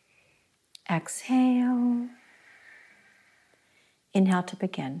 Exhale. Inhale to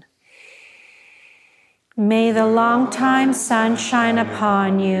begin. May the long time sun shine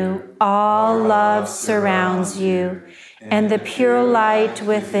upon you, all love surrounds you, and the pure light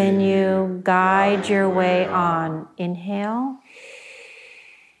within you guide your way on. Inhale.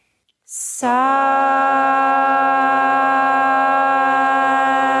 Sat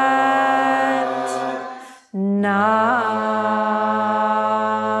Nam.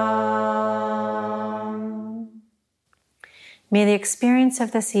 May the experience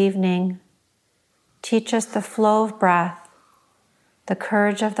of this evening teach us the flow of breath, the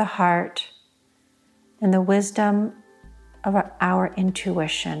courage of the heart, and the wisdom of our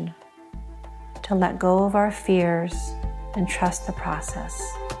intuition to let go of our fears and trust the process.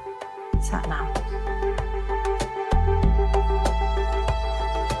 Sat Nam.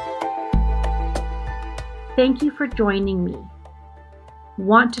 Thank you for joining me.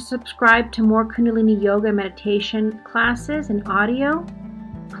 Want to subscribe to more Kundalini Yoga meditation classes and audio?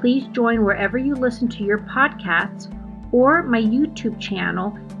 Please join wherever you listen to your podcasts or my YouTube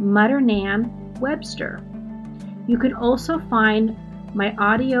channel, Mother Nan Webster. You can also find my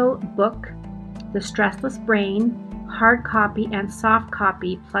audio book, The Stressless Brain, hard copy and soft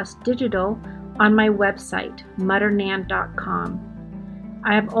copy plus digital on my website, mutternan.com.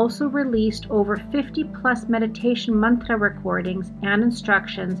 I have also released over 50 plus meditation mantra recordings and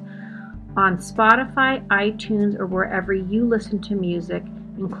instructions on Spotify, iTunes, or wherever you listen to music,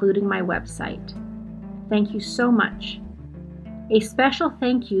 including my website. Thank you so much. A special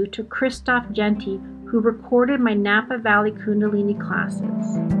thank you to Christoph Genti, who recorded my Napa Valley Kundalini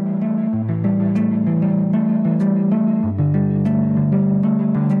classes.